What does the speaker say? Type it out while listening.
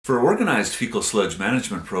For organized fecal sludge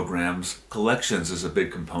management programs, collections is a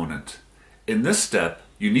big component. In this step,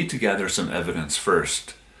 you need to gather some evidence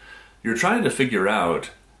first. You're trying to figure out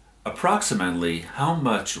approximately how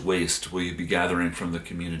much waste will you be gathering from the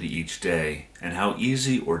community each day, and how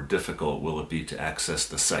easy or difficult will it be to access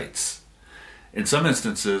the sites. In some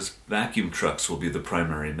instances, vacuum trucks will be the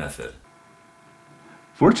primary method.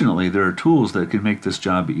 Fortunately, there are tools that can make this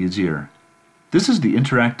job easier. This is the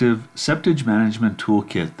interactive septage management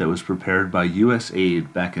toolkit that was prepared by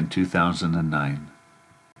USAID back in 2009.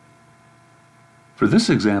 For this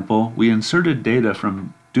example, we inserted data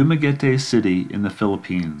from Dumaguete City in the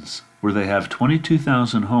Philippines, where they have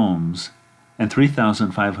 22,000 homes and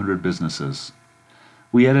 3,500 businesses.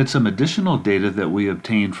 We added some additional data that we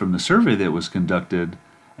obtained from the survey that was conducted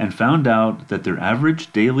and found out that their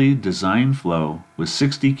average daily design flow was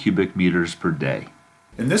 60 cubic meters per day.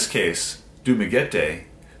 In this case, Dumaguete,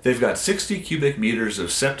 they've got 60 cubic meters of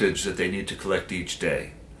septage that they need to collect each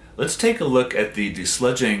day. Let's take a look at the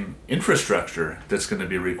desludging infrastructure that's going to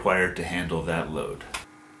be required to handle that load.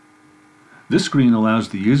 This screen allows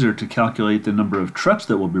the user to calculate the number of trucks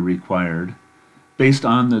that will be required based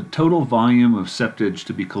on the total volume of septage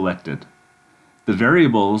to be collected. The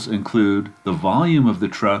variables include the volume of the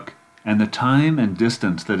truck and the time and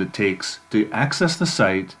distance that it takes to access the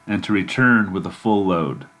site and to return with a full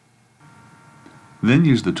load. Then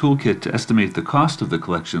use the toolkit to estimate the cost of the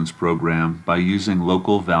collections program by using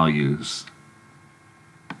local values.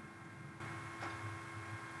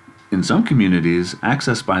 In some communities,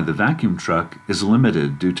 access by the vacuum truck is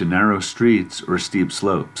limited due to narrow streets or steep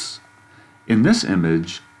slopes. In this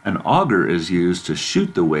image, an auger is used to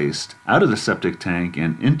shoot the waste out of the septic tank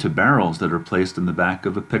and into barrels that are placed in the back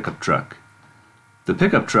of a pickup truck. The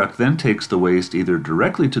pickup truck then takes the waste either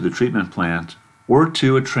directly to the treatment plant or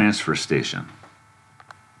to a transfer station.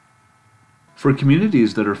 For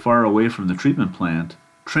communities that are far away from the treatment plant,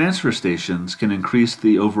 transfer stations can increase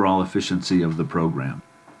the overall efficiency of the program.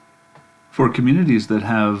 For communities that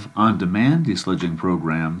have on-demand desludging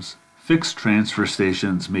programs, fixed transfer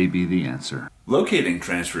stations may be the answer. Locating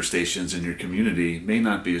transfer stations in your community may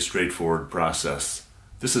not be a straightforward process.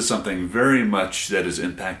 This is something very much that is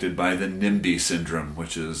impacted by the NIMBY syndrome,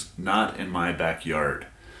 which is not in my backyard.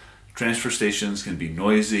 Transfer stations can be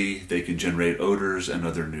noisy, they can generate odors and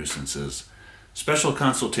other nuisances. Special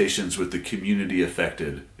consultations with the community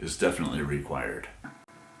affected is definitely required.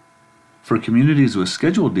 For communities with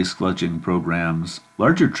scheduled desludging programs,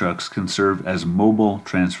 larger trucks can serve as mobile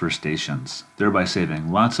transfer stations, thereby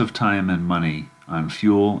saving lots of time and money on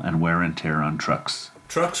fuel and wear and tear on trucks.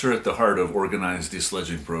 Trucks are at the heart of organized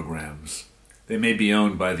desludging programs. They may be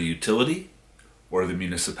owned by the utility, or the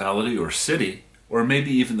municipality or city, or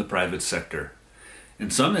maybe even the private sector. In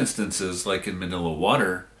some instances, like in Manila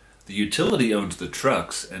Water, the utility owns the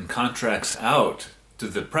trucks and contracts out to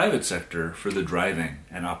the private sector for the driving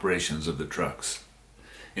and operations of the trucks.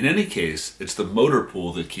 In any case, it's the motor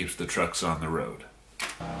pool that keeps the trucks on the road.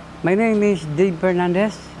 My name is Dave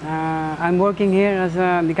Fernandez. I'm working here as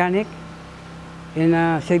a mechanic in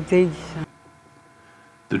septage.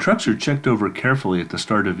 The trucks are checked over carefully at the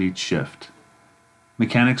start of each shift.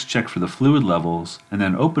 Mechanics check for the fluid levels and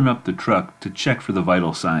then open up the truck to check for the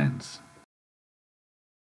vital signs.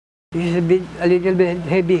 This is a little bit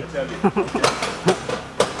heavy.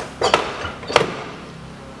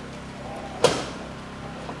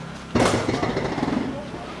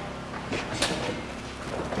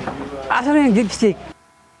 Asan yung dipstick?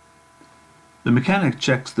 The mechanic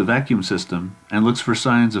checks the vacuum system and looks for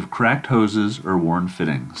signs of cracked hoses or worn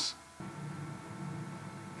fittings.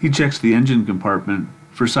 He checks the engine compartment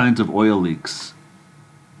for signs of oil leaks.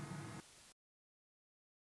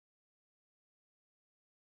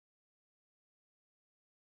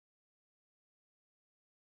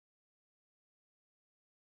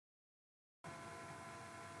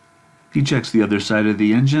 He checks the other side of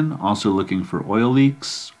the engine, also looking for oil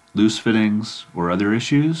leaks, loose fittings, or other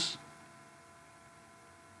issues.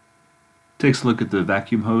 Takes a look at the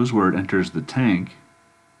vacuum hose where it enters the tank,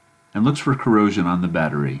 and looks for corrosion on the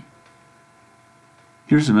battery.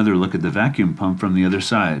 Here's another look at the vacuum pump from the other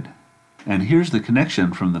side, and here's the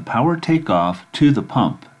connection from the power takeoff to the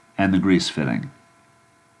pump and the grease fitting.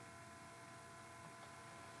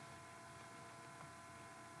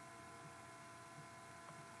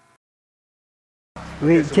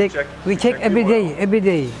 We check every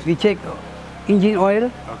day. We check engine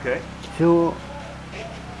oil. Okay. So,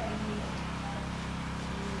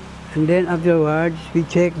 and then afterwards we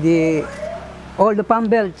check all the pump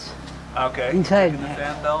belts. Okay. Inside. The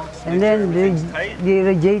fan belts. And then the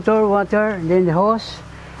radiator water, then the hose.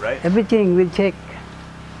 Right. Everything we check.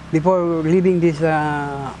 before leaving this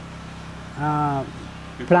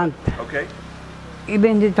plant. Okay.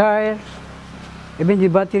 Even the tire, even the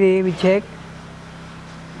battery, we check.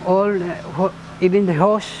 All, even the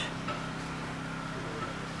hose.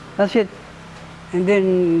 That's it. And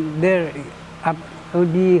then there, up to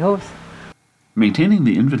the hose. Maintaining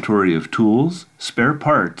the inventory of tools, spare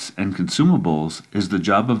parts, and consumables is the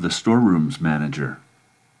job of the storerooms manager.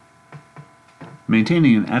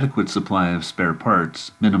 Maintaining an adequate supply of spare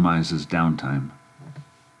parts minimizes downtime.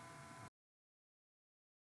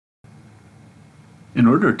 In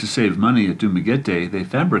order to save money at Dumaguete, they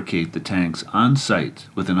fabricate the tanks on-site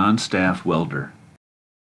with an on-staff welder.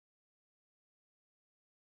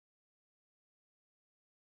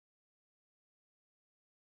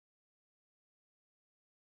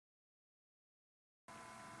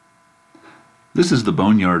 This is the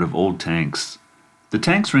boneyard of old tanks. The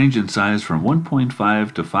tanks range in size from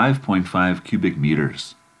 1.5 to 5.5 cubic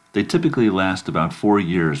meters. They typically last about 4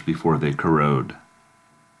 years before they corrode.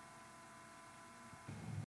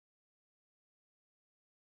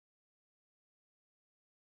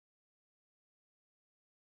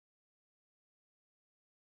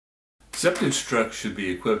 Septage trucks should be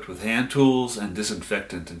equipped with hand tools and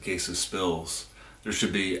disinfectant in case of spills. There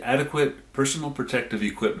should be adequate personal protective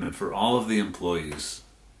equipment for all of the employees.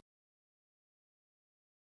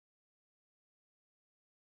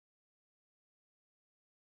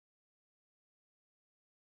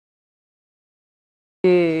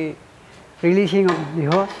 The releasing of the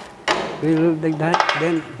hose, we look like that,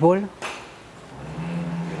 then pull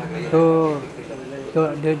to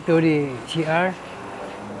the CR.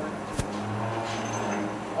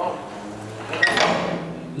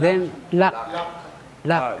 Then lock.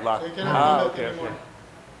 Okay.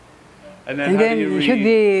 And And then it should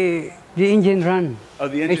be the engine run. Oh,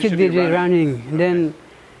 the It should be running. And then,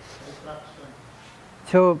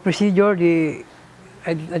 so procedure,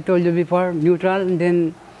 I told you before, neutral and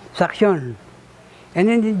then suction. And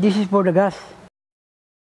then this is for the gas.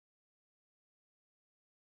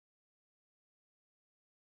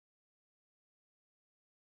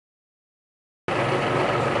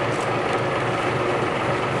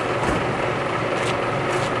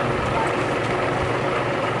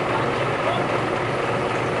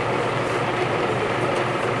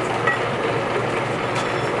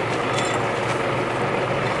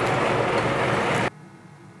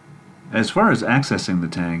 As far as accessing the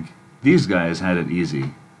tank, these guys had it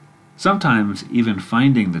easy. Sometimes even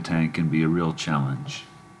finding the tank can be a real challenge.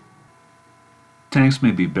 Tanks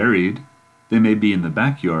may be buried, they may be in the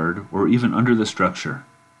backyard or even under the structure.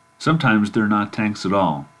 Sometimes they're not tanks at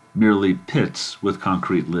all, merely pits with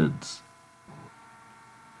concrete lids.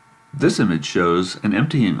 This image shows an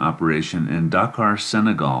emptying operation in Dakar,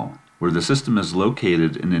 Senegal, where the system is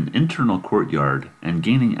located in an internal courtyard and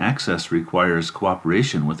gaining access requires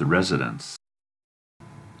cooperation with the residents.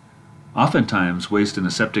 Oftentimes, waste in a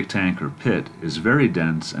septic tank or pit is very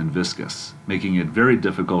dense and viscous, making it very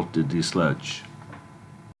difficult to desludge.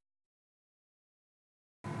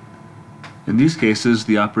 In these cases,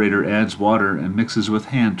 the operator adds water and mixes with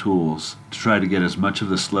hand tools to try to get as much of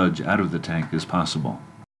the sludge out of the tank as possible.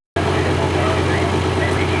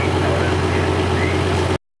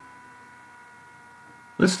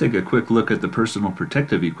 Let's take a quick look at the personal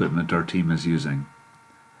protective equipment our team is using.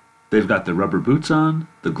 They've got the rubber boots on,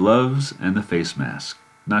 the gloves, and the face mask.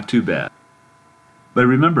 Not too bad. But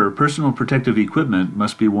remember, personal protective equipment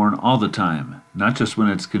must be worn all the time, not just when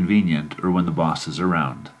it's convenient or when the boss is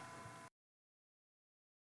around.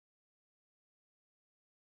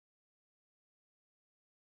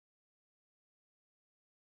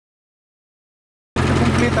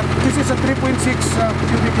 This is a 3.6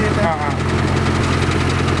 cubic meter.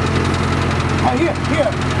 Here.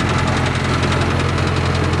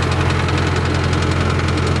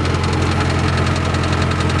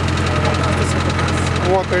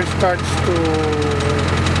 Water starts to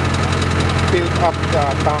fill up the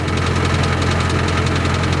tank.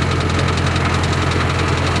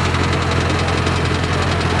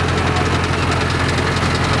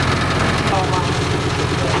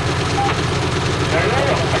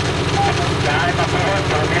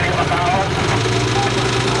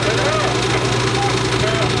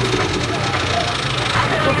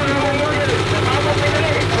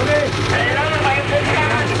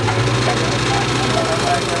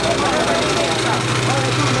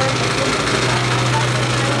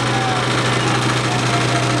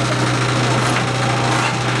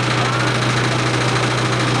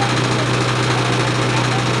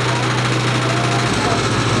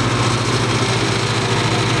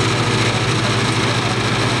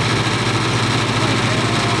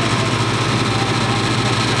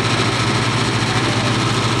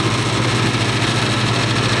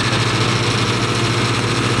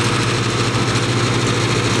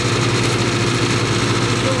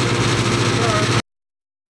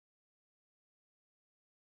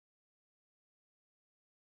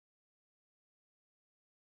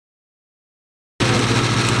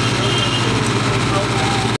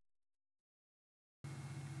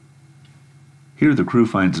 Here the crew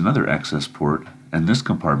finds another access port, and this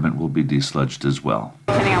compartment will be desludged as well.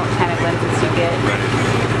 Depending on what kind of lenses you get.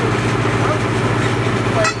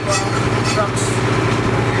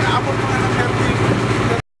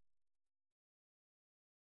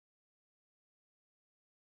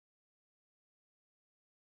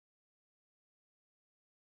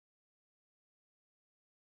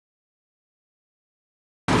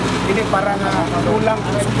 Ini parang kulang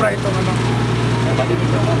sobra itong ano.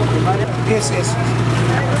 Yes. Ito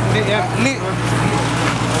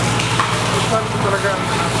talaga.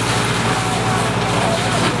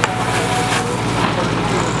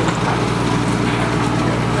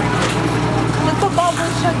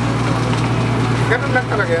 Nagpa-bubble siya. Ganun lang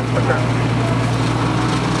talaga yan pagka.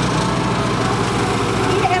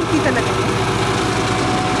 I-empty talaga.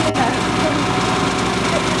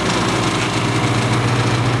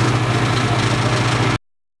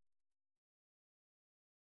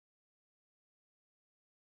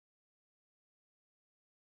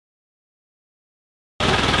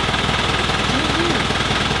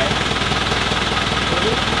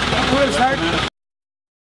 Well, start.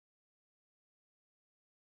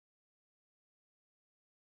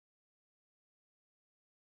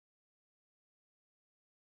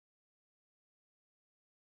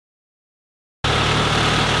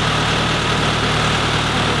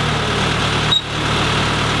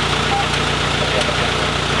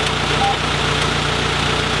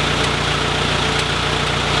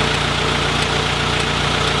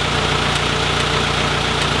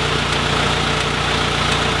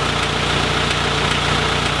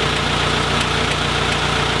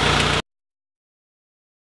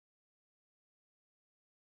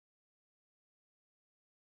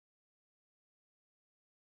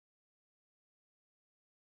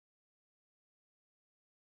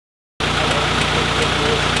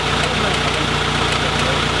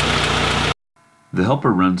 The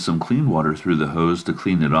helper runs some clean water through the hose to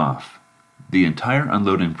clean it off. The entire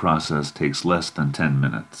unloading process takes less than 10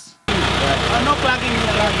 minutes. Ano plugging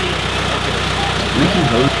mo lagi? Leaky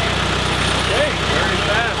hose. Okay, very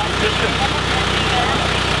fast, efficient.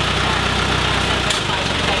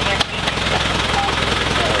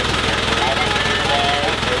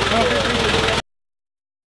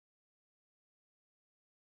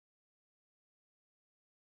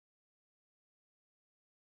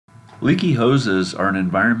 Leaky hoses are an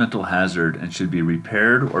environmental hazard and should be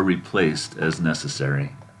repaired or replaced as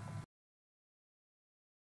necessary.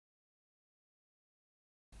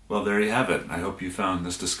 Well, there you have it. I hope you found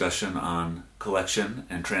this discussion on collection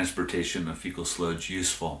and transportation of fecal sludge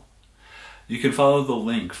useful. You can follow the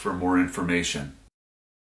link for more information.